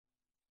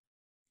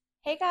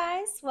Hey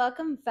guys,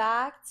 welcome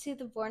back to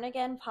the Born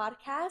Again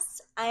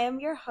podcast. I am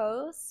your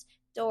host,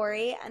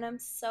 Dory, and I'm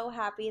so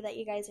happy that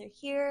you guys are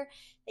here,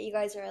 that you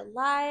guys are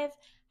alive.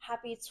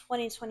 Happy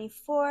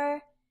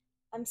 2024.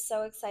 I'm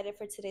so excited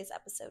for today's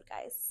episode,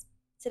 guys.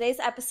 Today's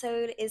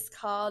episode is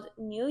called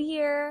New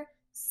Year,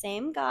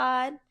 Same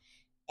God,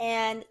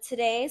 and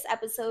today's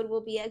episode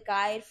will be a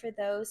guide for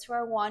those who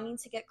are wanting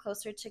to get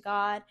closer to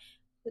God,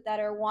 that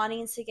are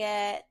wanting to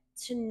get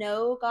to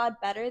know God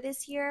better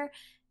this year,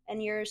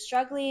 and you're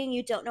struggling,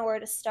 you don't know where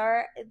to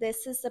start.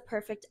 This is the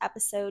perfect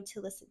episode to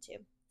listen to.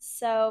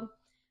 So,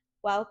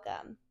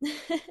 welcome.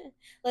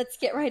 Let's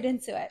get right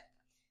into it.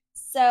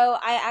 So,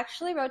 I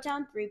actually wrote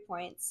down 3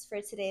 points for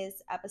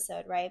today's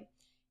episode, right?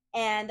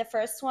 And the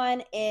first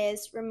one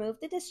is remove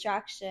the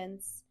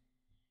distractions.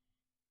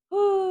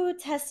 Ooh,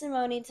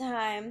 testimony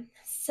time.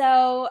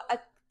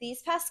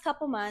 These past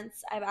couple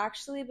months, I've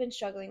actually been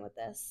struggling with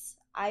this.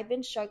 I've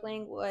been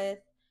struggling with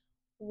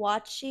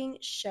watching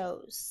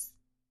shows.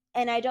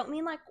 And I don't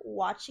mean like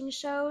watching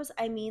shows,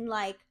 I mean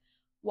like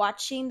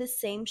watching the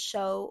same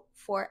show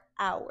for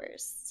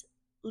hours,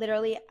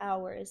 literally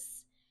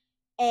hours.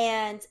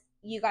 And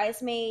you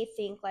guys may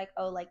think like,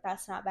 oh, like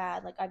that's not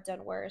bad, like I've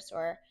done worse,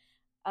 or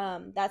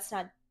that's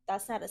not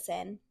a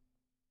sin,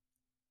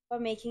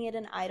 but making it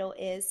an idol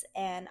is.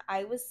 And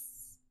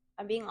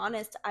I'm being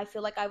honest, I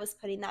feel like I was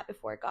putting that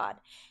before God.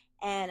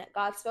 And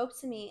God spoke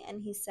to me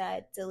and he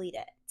said, delete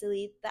it.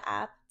 Delete the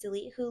app,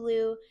 delete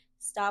Hulu,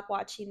 stop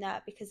watching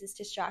that because it's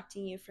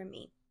distracting you from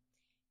me.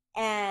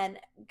 And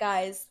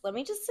guys, let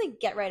me just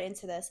like get right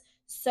into this.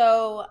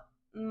 So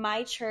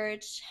my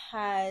church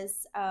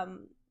has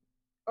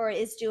or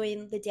is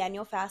doing the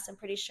Daniel fast. I'm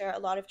pretty sure a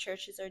lot of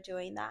churches are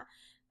doing that.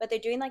 But they're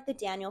doing like the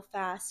Daniel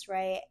fast,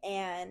 right?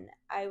 And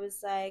I was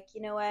like,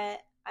 you know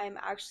what? I'm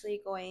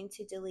actually going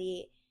to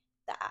delete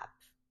the app,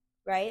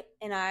 right?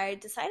 And I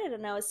decided,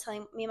 and I was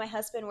telling me and my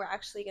husband, we're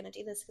actually going to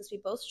do this because we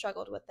both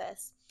struggled with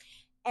this.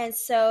 And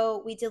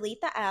so we delete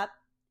the app,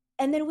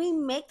 and then we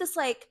make this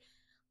like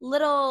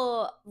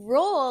little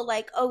rule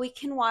like, oh, we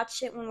can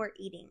watch it when we're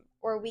eating,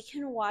 or we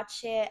can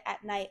watch it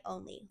at night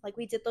only. Like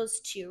we did those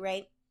two,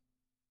 right?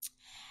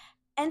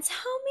 And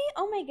tell me,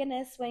 oh my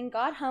goodness, when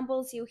God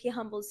humbles you, he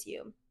humbles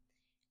you.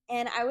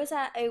 And I was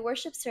at a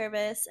worship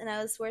service and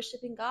I was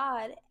worshiping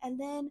God, and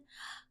then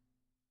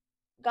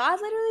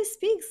God literally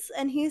speaks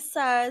and he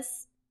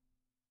says,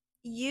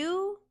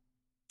 you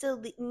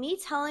delete me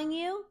telling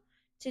you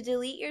to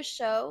delete your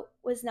show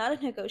was not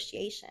a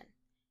negotiation.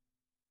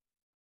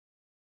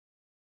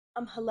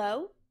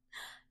 Hello?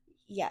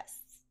 Yes.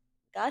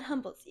 God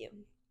humbles you,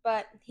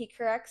 but he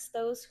corrects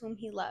those whom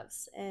he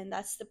loves, and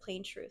that's the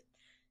plain truth.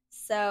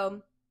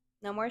 So,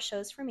 no more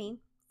shows for me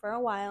for a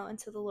while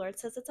until the Lord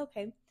says it's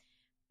okay.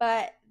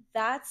 But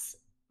that's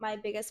my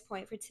biggest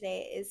point for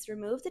today is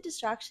remove the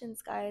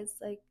distractions, guys.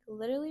 Like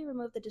literally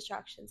remove the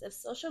distractions. If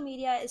social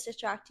media is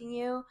distracting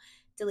you,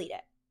 delete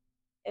it.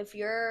 If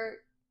you're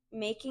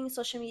making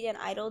social media an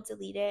idol,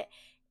 delete it.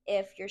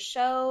 If your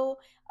show,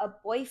 a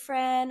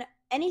boyfriend,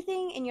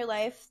 anything in your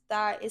life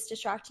that is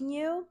distracting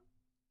you,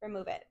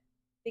 remove it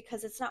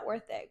because it's not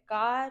worth it.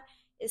 God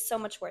is so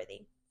much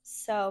worthy.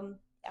 So,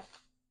 yeah.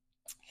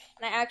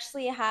 And I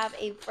actually have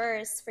a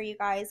verse for you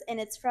guys, and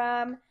it's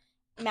from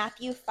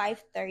Matthew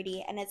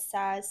 5:30, and it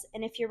says,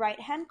 "And if your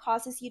right hand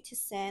causes you to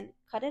sin,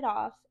 cut it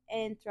off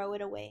and throw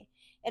it away.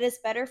 It is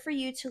better for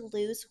you to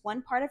lose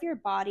one part of your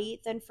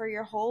body than for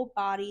your whole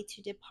body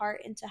to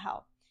depart into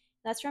hell."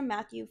 That's from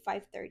Matthew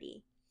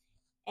 5:30.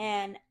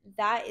 And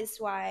that is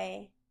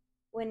why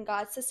when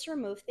God says to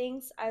remove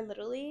things, I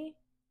literally,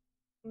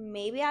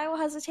 maybe I will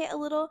hesitate a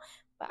little,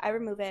 but I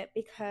remove it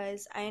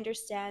because I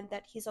understand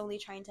that he's only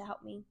trying to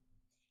help me.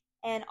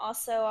 And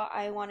also,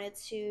 I wanted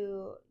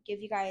to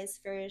give you guys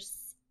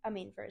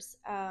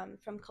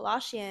from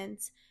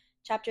Colossians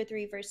chapter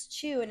 3, verse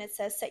 2, and it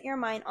says, set your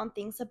mind on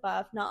things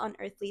above, not on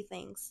earthly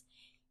things.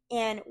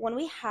 And when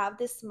we have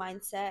this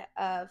mindset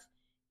of,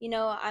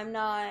 I'm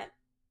not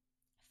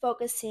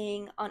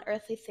focusing on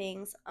earthly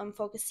things, I'm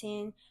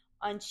focusing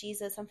on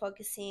Jesus, I'm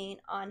focusing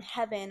on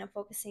heaven, I'm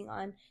focusing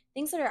on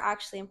things that are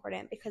actually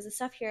important because the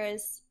stuff here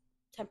is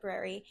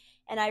temporary.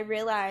 And I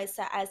realized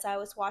that as I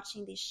was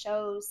watching these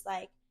shows,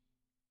 like,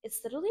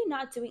 it's literally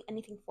not doing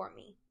anything for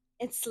me.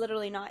 It's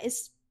literally not.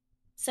 It's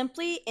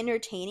simply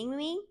entertaining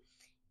me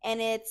and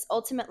it's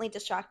ultimately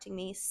distracting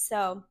me.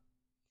 So,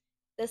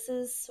 this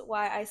is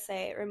why I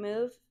say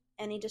remove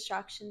any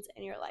distractions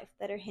in your life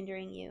that are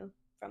hindering you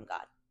from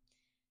God.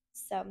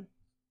 So,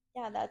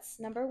 yeah, that's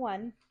number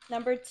one.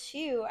 Number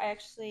two, I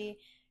actually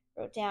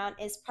wrote down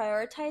is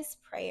prioritize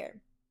prayer.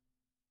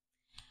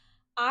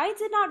 I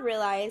did not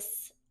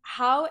realize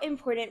how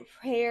important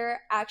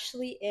prayer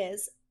actually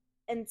is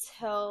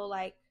until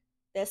like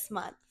this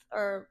month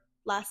or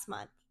last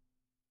month.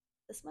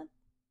 This month?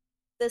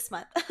 This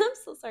month. I'm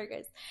so sorry,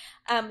 guys.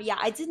 Yeah,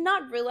 I did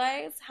not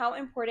realize how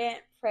important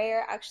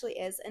prayer actually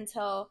is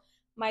until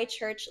my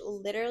church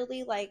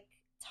literally like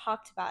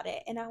talked about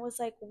it. And I was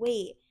like,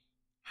 wait,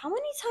 how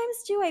many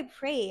times do I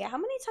pray? How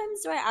many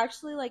times do I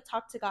actually like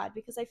talk to God?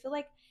 Because I feel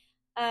like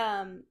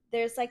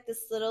there's like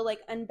this little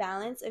like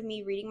unbalance of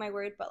me reading my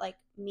word, but like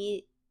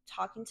me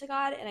talking to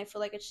God, and I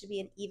feel like it should be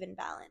an even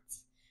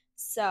balance.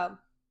 So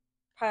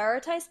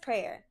prioritize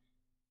prayer.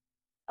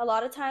 A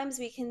lot of times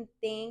we can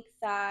think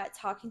that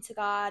talking to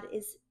God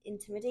is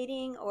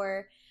intimidating,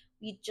 or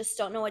we just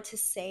don't know what to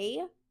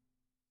say.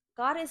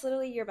 God is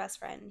literally your best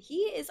friend. He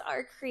is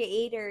our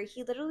creator.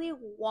 He literally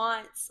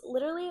wants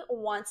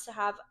to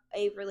have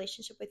a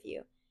relationship with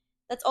you.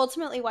 That's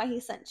ultimately why he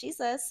sent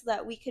Jesus, so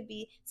that we could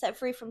be set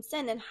free from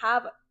sin and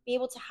be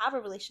able to have a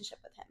relationship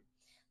with him.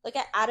 Look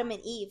at Adam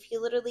and Eve. He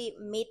literally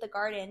made the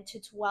garden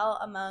to dwell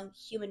among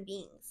human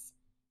beings.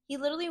 He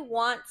literally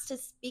wants to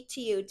speak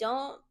to you.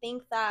 Don't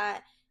think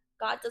that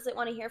God doesn't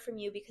want to hear from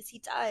you, because he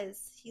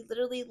does. He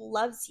literally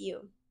loves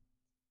you.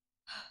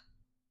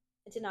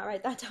 I did not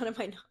write that down in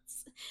my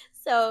notes.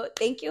 So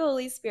thank you,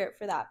 Holy Spirit,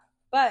 for that.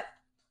 But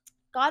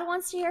God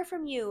wants to hear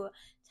from you.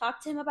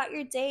 Talk to him about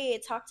your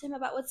day. Talk to him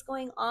about what's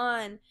going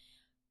on.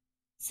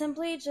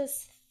 Simply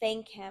just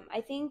thank him. I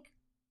think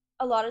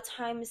a lot of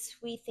times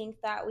we think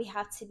that we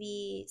have to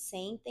be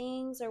saying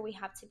things, or we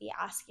have to be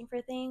asking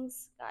for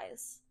things.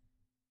 Guys,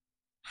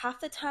 half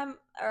the time,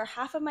 or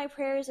half of my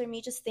prayers are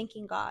me just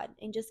thanking God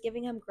and just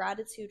giving him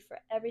gratitude for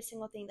every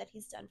single thing that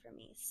he's done for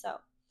me. So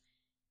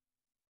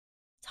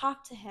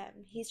talk to him.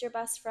 He's your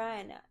best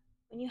friend.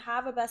 When you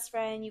have a best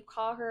friend, you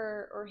call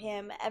her or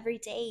him every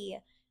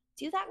day.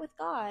 Do that with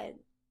God.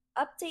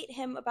 Update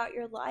him about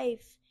your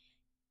life.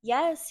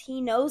 Yes,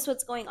 he knows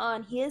what's going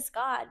on. He is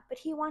God, but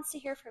he wants to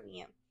hear from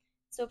you.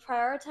 So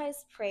prioritize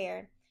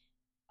prayer.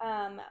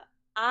 Um,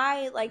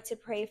 I like to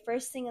pray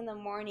first thing in the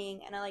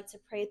morning, and I like to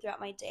pray throughout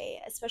my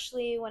day,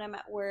 especially when I'm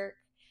at work.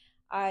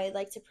 I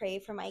like to pray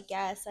for my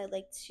guests. I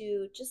like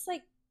to just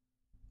like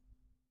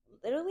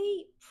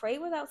literally pray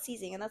without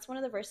ceasing. And that's one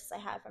of the verses I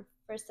have from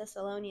First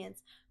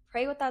Thessalonians.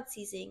 Pray without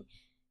ceasing.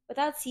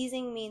 Without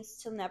ceasing means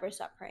to never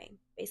stop praying,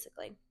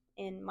 basically.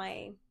 In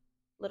my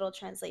little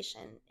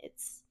translation,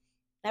 it's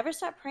never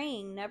stop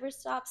praying, never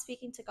stop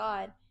speaking to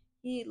God.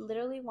 He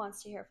literally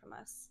wants to hear from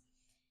us.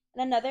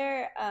 And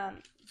another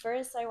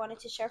verse I wanted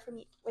to share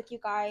with you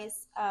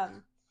guys,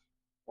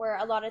 where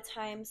a lot of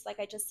times, like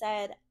I just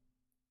said,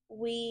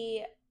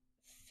 we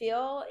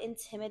feel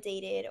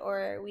intimidated,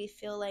 or we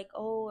feel like,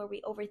 oh, or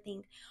we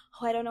overthink,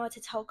 oh, I don't know what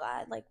to tell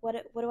God. Like, what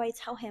do I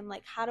tell him?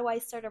 Like, how do I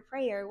start a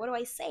prayer? What do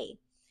I say?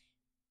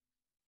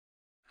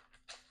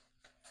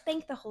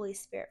 Thank the Holy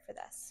Spirit for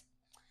this.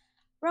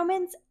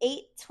 Romans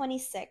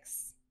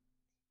 8:26.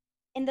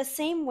 In the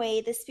same way,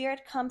 the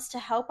Spirit comes to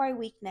help our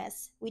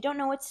weakness. We don't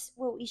know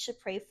what we should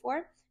pray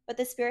for, but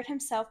the Spirit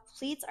himself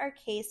pleads our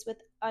case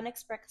with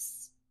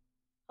unexpressed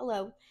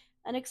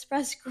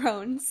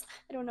groans.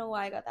 I don't know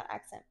why I got that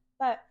accent,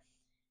 but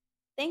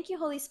thank you,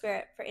 Holy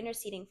Spirit, for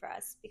interceding for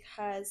us,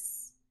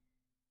 because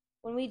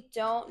when we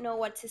don't know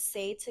what to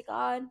say to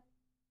God,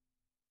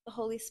 the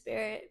Holy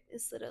Spirit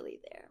is literally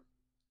there.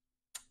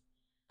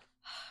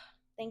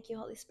 Thank you,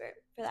 Holy Spirit,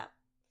 for that.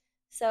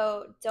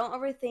 So don't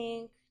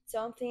overthink,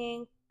 don't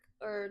think,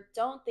 or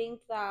don't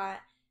think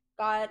that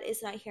God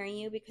is not hearing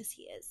you, because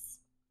he is.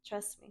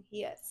 Trust me,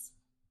 he is.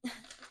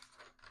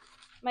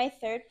 My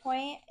third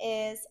point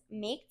is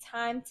make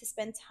time to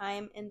spend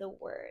time in the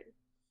Word.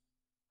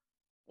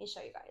 Let me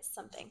show you guys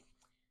something.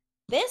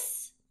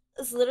 This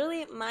is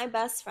literally my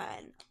best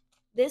friend.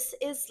 This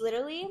is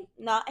literally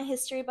not a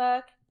history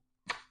book.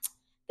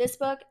 This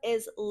book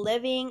is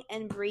living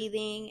and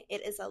breathing.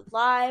 It is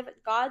alive.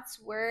 God's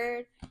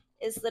word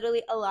is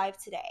literally alive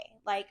today.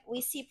 Like,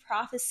 we see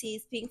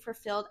prophecies being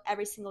fulfilled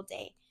every single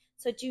day.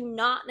 So do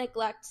not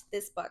neglect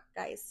this book,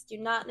 guys. Do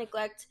not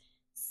neglect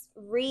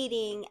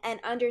reading and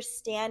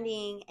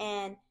understanding,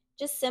 and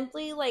just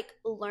simply like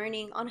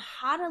learning on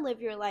how to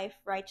live your life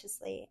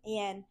righteously.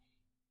 And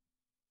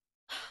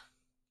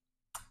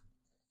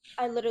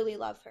I literally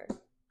love her.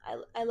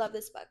 I love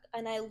this book.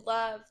 And I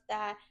love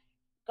that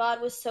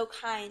God was so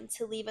kind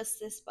to leave us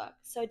this book.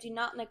 So do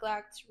not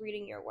neglect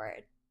reading your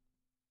word.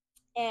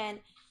 And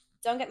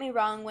don't get me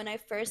wrong, when I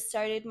first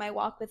started my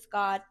walk with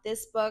God,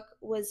 this book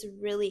was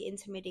really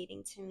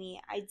intimidating to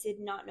me. I did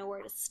not know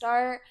where to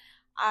start.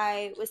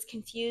 I was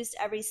confused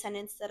every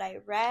sentence that I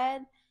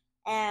read.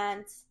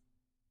 And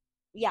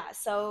yeah,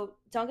 so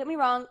don't get me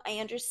wrong. I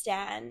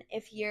understand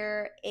if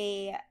you're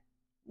a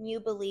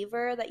new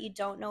believer that you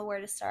don't know where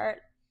to start.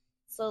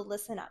 So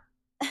listen up.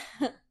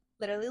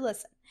 Literally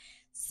listen.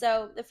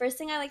 So the first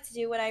thing I like to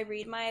do when I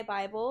read my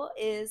Bible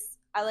is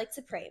I like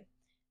to pray.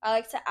 I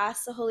like to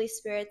ask the Holy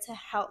Spirit to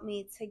help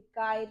me, to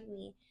guide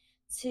me,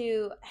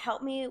 to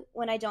help me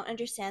when I don't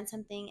understand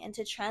something, and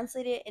to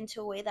translate it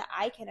into a way that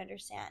I can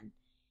understand.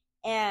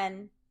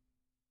 And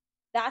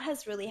that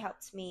has really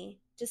helped me,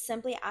 just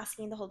simply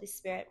asking the Holy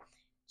Spirit.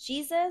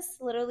 Jesus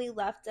literally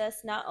left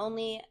us not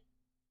only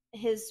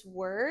his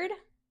word,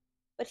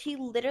 but he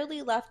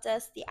literally left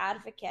us the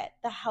advocate,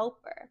 the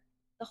helper,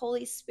 the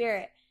Holy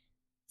Spirit.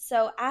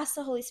 So ask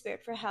the Holy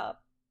Spirit for help.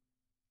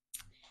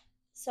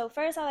 So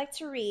first, I like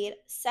to read.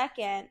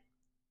 Second,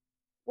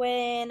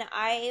 when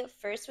I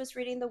first was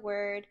reading the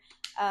word,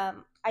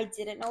 I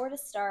didn't know where to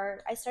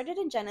start. I started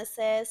in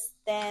Genesis,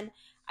 then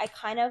I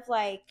kind of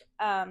like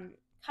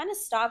kind of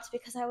stopped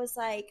because I was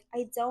like,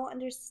 I don't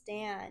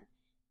understand.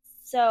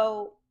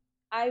 So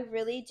I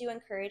really do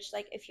encourage,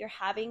 like, if you're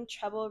having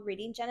trouble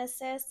reading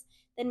Genesis,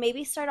 then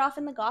maybe start off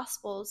in the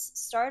Gospels.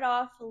 Start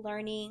off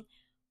learning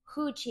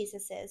who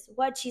Jesus is,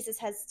 what Jesus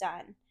has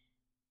done.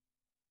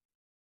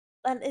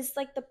 That is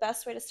like the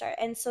best way to start.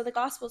 And so the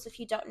Gospels, if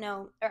you don't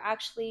know, are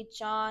actually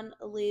John,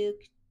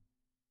 Luke,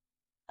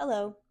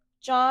 hello,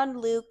 John,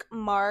 Luke,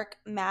 Mark,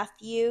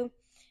 Matthew.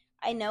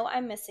 I know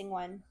I'm missing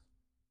one,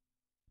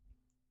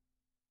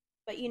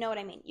 but you know what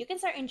I mean. You can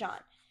start in John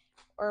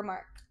or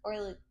Mark or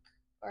Luke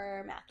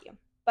or Matthew.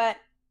 But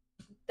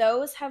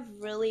those have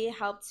really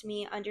helped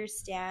me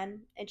understand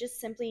and just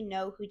simply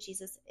know who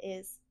Jesus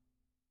is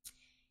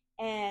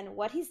and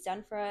what he's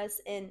done for us.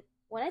 And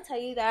when I tell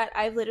you that,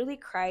 I've literally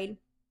cried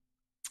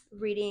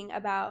reading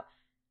about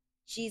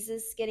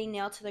Jesus getting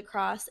nailed to the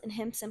cross and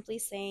him simply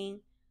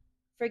saying,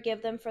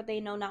 "Forgive them, for they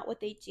know not what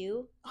they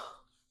do."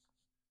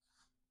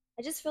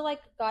 I just feel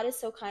like God is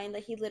so kind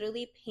that he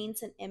literally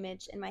paints an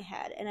image in my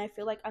head, and I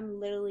feel like I'm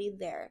literally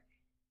there.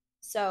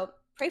 So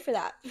pray for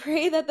that.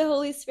 Pray that the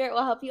Holy Spirit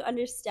will help you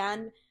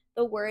understand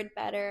the word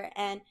better,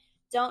 and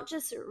don't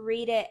just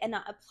read it and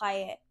not apply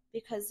it,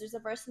 because there's a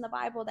verse in the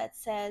Bible that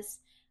says,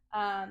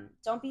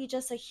 don't be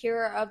just a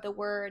hearer of the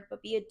word,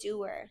 but be a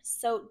doer.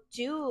 So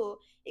do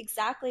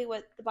exactly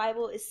what the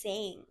Bible is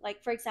saying.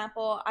 Like, for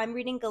example, I'm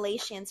reading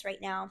Galatians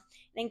right now.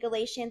 And in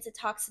Galatians, it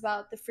talks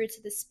about the fruits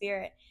of the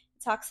Spirit.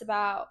 It talks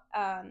about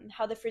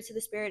how the fruits of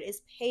the Spirit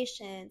is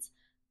patience,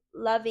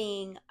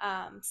 loving,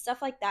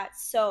 stuff like that.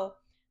 So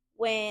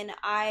when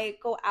I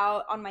go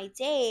out on my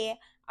day,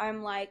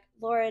 I'm like,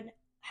 Lord,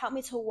 help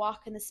me to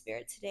walk in the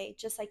Spirit today,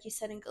 just like you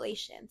said in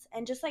Galatians.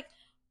 And just like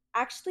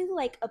actually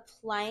like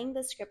applying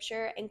the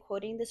scripture and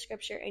quoting the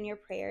scripture in your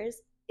prayers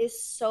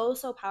is so,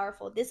 so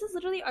powerful. This is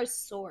literally our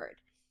sword.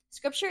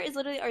 Scripture is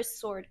literally our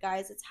sword,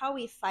 guys. It's how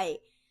we fight.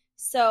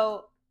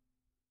 So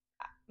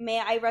may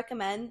I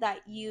recommend that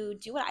you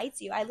do what I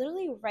do. I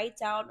literally write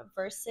down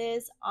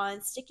verses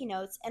on sticky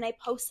notes and I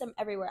post them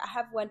everywhere. I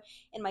have one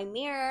in my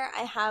mirror.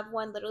 I have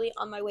one literally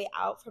on my way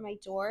out from my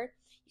door.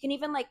 You can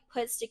even like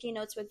put sticky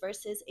notes with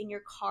verses in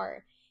your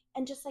car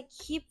and just like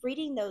keep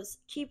reading those,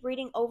 keep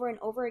reading over and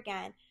over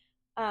again,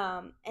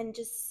 and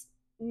just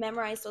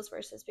memorize those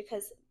verses,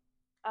 because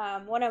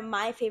one of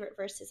my favorite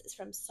verses is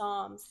from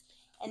Psalms,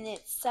 and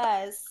it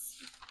says,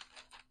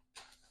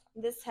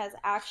 this has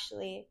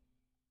actually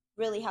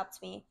really helped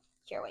me.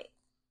 Here, wait.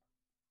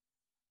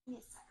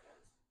 Yes.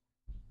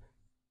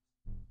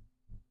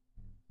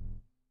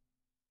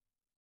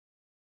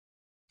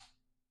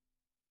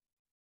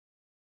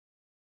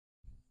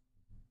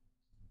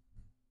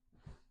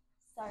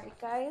 Sorry,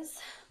 guys.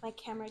 My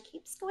camera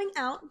keeps going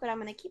out, but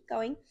I'm going to keep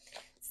going.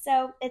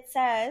 So it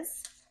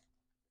says,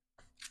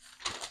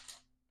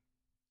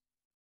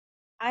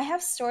 I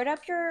have stored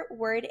up your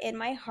word in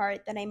my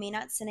heart that I may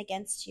not sin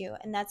against you.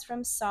 And that's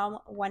from Psalm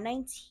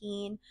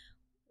 119,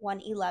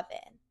 111.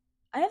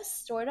 I have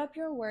stored up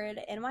your word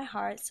in my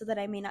heart so that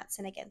I may not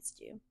sin against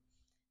you.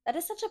 That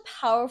is such a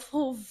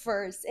powerful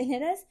verse. And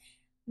it has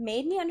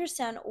made me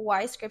understand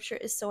why scripture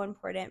is so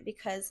important.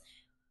 Because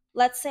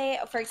let's say,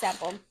 for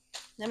example,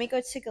 let me go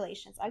to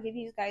Galatians. I'll give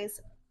you guys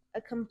a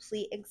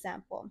complete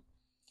example.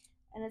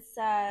 And it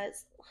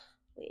says,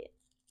 wait.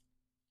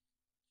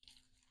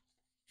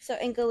 So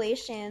in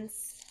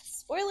Galatians,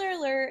 spoiler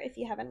alert if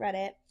you haven't read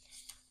it.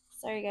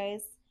 Sorry,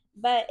 guys.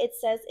 But it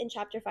says in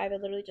chapter 5, I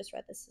literally just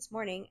read this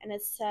morning, and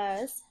it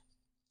says,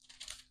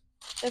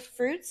 the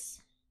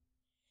fruits,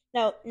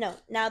 no,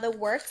 now the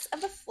works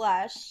of the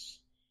flesh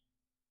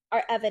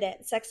are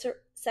evident: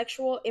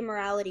 sexual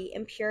immorality,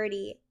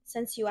 impurity,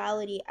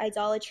 sensuality,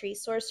 idolatry,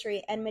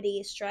 sorcery,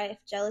 enmity, strife,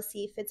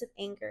 jealousy, fits of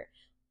anger,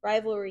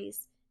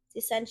 rivalries,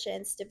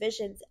 dissensions,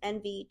 divisions,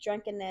 envy,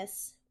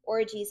 drunkenness,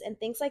 orgies, and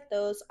things like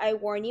those. I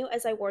warn you,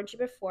 as I warned you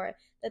before,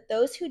 that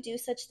those who do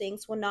such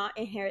things will not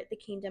inherit the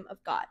kingdom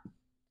of God.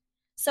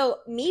 So,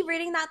 me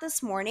reading that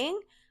this morning,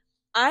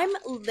 I'm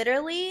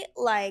literally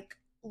like,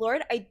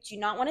 Lord, I do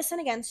not want to sin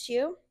against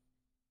you.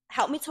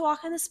 Help me to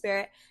walk in the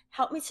Spirit.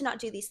 Help me to not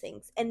do these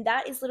things. And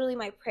that is literally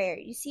my prayer.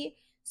 You see,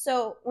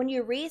 so when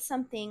you read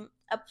something,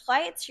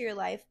 apply it to your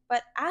life,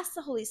 but ask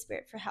the Holy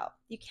Spirit for help.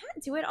 You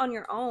can't do it on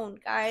your own,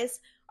 guys.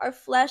 Our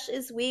flesh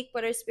is weak,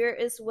 but our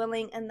spirit is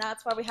willing, and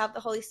that's why we have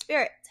the Holy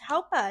Spirit to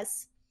help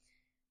us.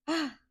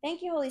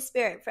 Thank you, Holy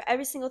Spirit, for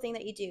every single thing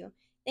that you do.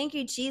 Thank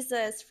you,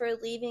 Jesus, for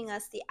leaving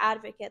us the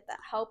advocate, the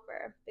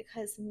helper,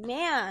 because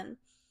man,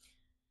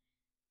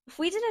 if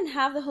we didn't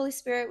have the Holy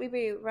Spirit, we'd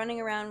be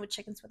running around with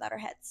chickens without our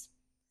heads.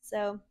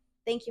 So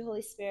thank you,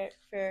 Holy Spirit,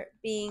 for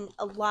being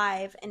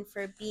alive and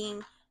for being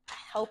a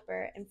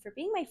helper and for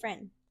being my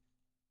friend.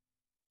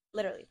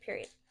 Literally,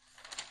 period.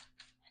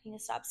 I need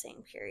to stop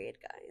saying period,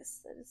 guys.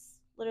 That is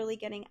literally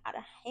getting out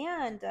of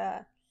hand.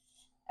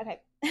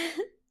 Okay.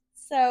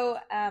 So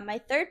my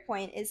third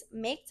point is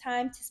make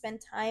time to spend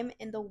time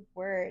in the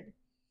Word.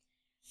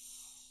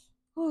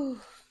 Whew.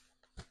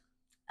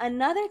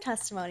 Another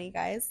testimony,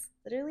 guys.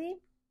 Literally,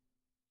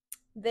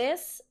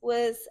 This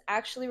was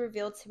actually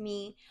revealed to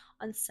me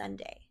on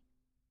Sunday.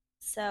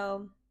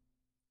 So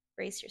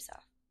brace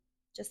yourself.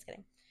 Just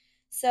kidding.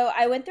 So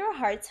I went through a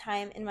hard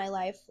time in my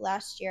life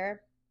last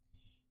year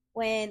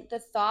when the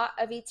thought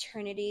of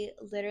eternity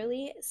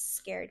literally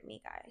scared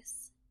me,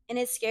 guys. And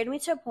it scared me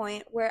to a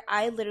point where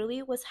I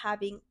literally was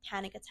having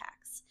panic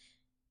attacks.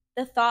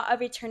 The thought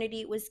of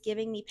eternity was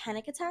giving me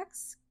panic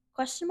attacks?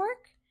 Question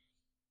mark?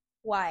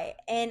 Why?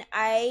 And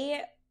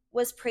I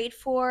was prayed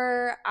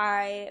for.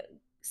 I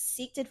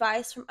seeked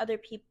advice from other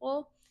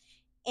people,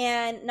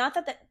 and not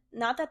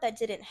that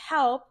didn't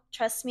help.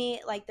 Trust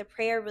me, like the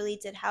prayer really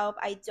did help.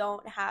 I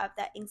don't have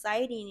that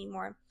anxiety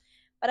anymore.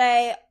 But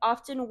I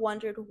often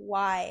wondered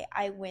why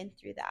I went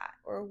through that,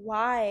 or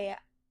why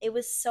it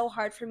was so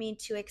hard for me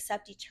to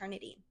accept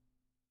eternity.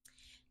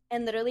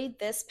 And literally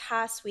this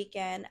past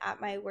weekend at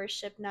my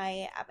worship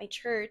night at my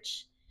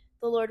church,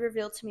 the Lord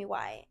revealed to me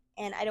why.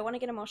 And I don't want to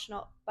get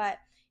emotional, but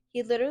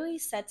He literally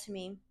said to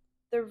me,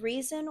 the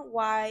reason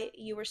why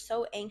you were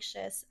so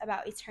anxious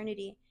about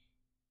eternity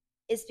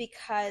is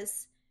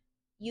because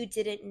you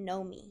didn't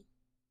know me.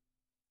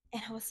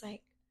 And I was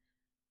like,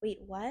 wait,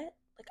 what?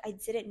 Like, I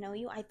didn't know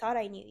you? I thought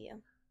I knew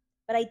you,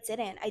 but I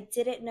didn't. I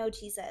didn't know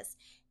Jesus.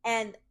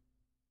 And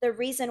the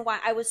reason why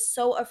I was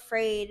so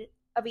afraid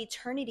of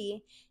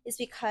eternity is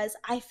because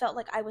I felt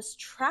like I was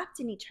trapped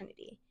in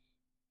eternity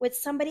with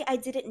somebody I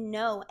didn't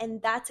know.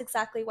 And that's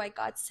exactly why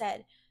God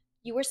said,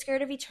 you were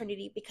scared of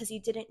eternity because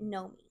you didn't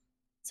know me.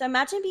 So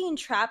imagine being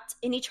trapped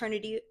in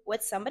eternity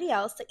with somebody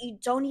else that you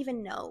don't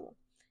even know.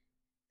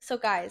 So,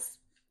 guys,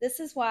 this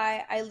is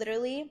why I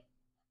literally,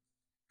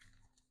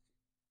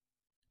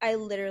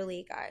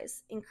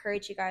 guys,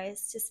 encourage you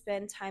guys to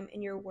spend time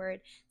in your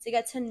word to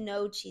get to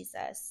know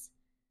Jesus.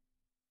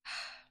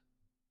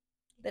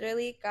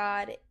 Literally,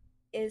 God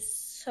is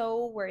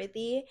so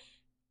worthy,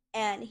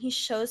 and He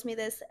shows me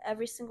this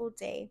every single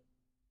day.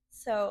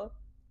 So,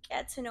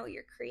 get to know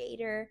your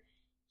Creator.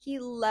 He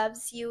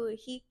loves you,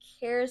 He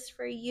cares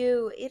for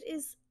you. It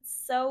is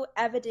so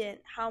evident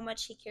how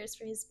much He cares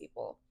for His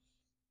people.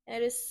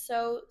 And it is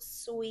so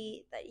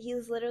sweet that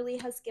He's literally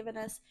has given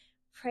us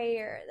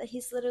prayer, that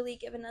He's literally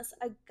given us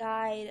a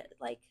guide,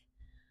 like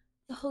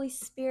the Holy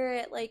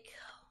Spirit. Like,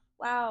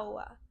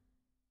 wow,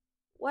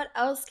 what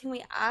else can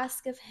we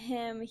ask of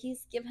Him?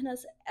 He's given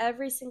us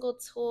every single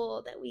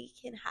tool that we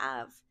can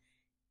have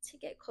to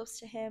get close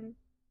to Him.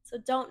 So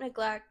don't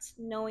neglect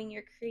knowing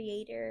your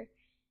Creator,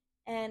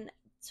 and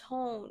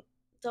don't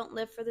don't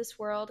live for this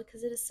world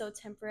because it is so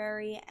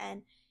temporary.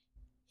 And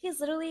he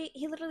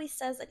literally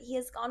says that He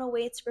has gone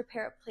away to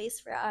prepare a place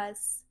for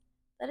us.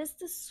 That is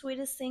the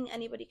sweetest thing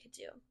anybody could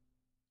do.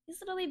 He's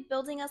literally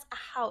building us a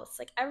house.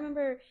 Like, I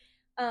remember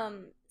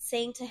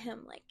saying to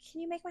Him, like, can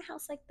you make my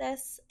house like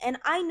this? And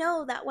I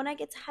know that when I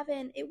get to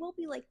heaven it will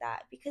be like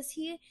that, because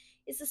He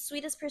is the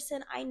sweetest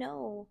person I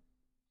know.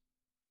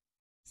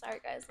 Sorry,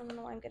 guys, I don't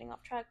know why I'm getting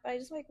off track, but I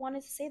just like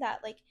wanted to say that,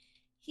 like,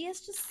 He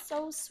is just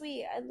so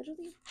sweet. I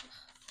literally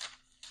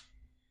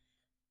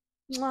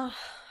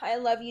I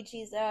love you,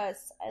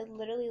 Jesus. I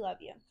literally love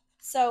you.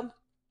 So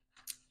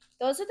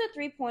those are the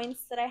 3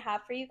 points that I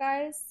have for you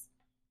guys.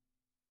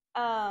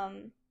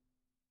 um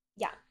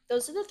yeah,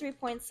 those are the 3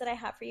 points that I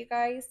have for you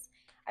guys.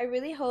 I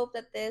really hope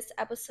that this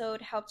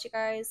episode helped you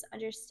guys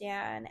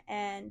understand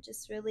and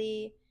just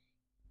really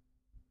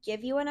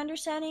give you an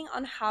understanding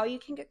on how you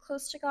can get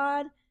close to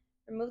God.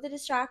 Remove the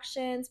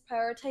distractions,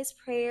 prioritize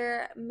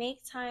prayer, make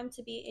time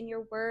to be in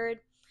your word.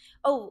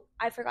 Oh,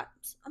 I forgot.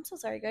 I'm so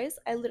sorry, guys.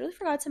 I literally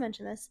forgot to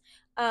mention this.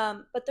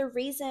 But the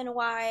reason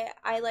why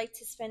I like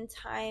to spend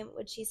time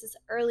with Jesus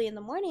early in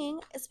the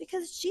morning is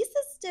because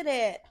Jesus did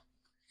it.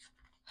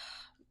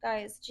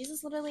 Guys,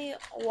 Jesus literally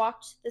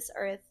walked this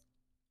earth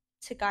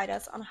to guide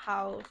us on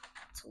how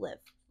to live,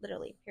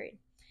 literally, period.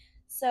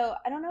 So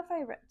I don't know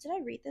if did I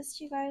read this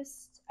to you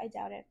guys? I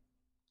doubt it.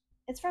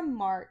 It's from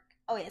Mark.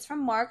 Oh yeah, it's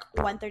from Mark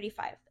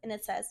 135, and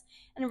it says,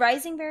 "And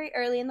rising very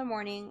early in the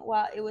morning,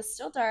 while it was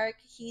still dark,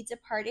 he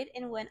departed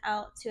and went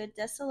out to a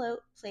desolate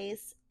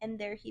place, and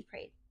there he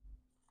prayed."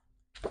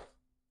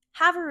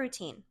 Have a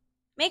routine.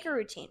 Make a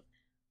routine.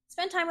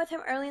 Spend time with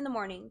him early in the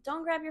morning.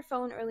 Don't grab your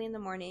phone early in the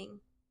morning.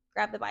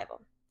 Grab the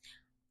Bible.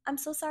 I'm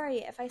so sorry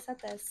if I said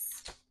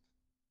this.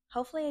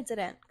 Hopefully I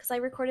didn't, because I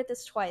recorded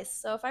this twice.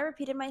 So if I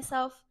repeated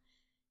myself,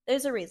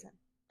 there's a reason.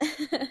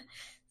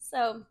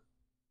 So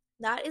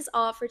that is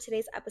all for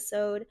today's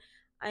episode.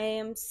 I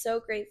am so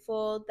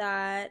grateful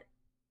that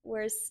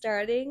we're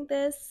starting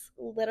this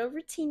little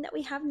routine that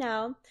we have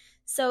now.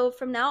 So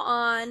from now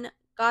on,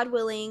 God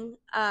willing,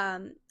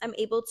 I'm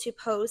able to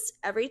post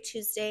every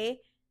Tuesday,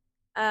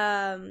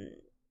 um,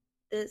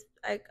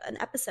 an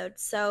episode.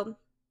 So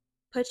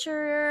put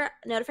your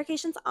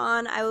notifications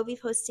on. I will be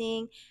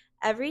posting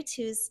every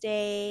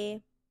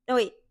Tuesday. No,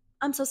 wait.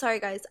 I'm so sorry,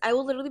 guys. I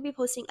will literally be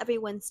posting every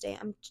Wednesday.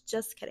 I'm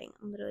just kidding.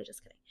 I'm literally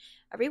just kidding.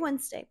 Every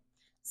Wednesday.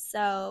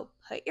 So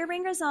put your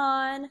ringers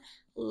on.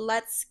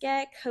 Let's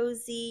get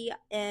cozy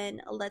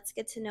and let's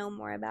get to know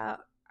more about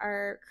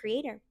our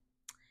creator.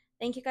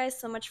 Thank you guys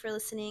so much for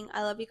listening.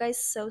 I love you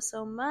guys so,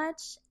 so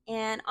much.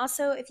 And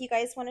also, if you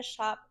guys want to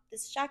shop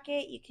this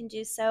jacket, you can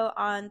do so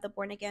on the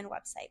Born Again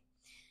website.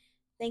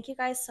 Thank you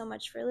guys so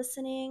much for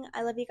listening.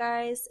 I love you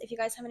guys. If you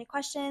guys have any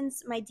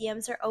questions, my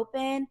DMs are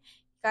open.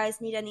 If you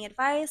guys need any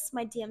advice,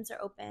 my DMs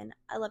are open.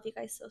 I love you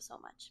guys so, so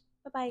much.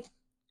 Bye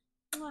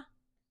bye.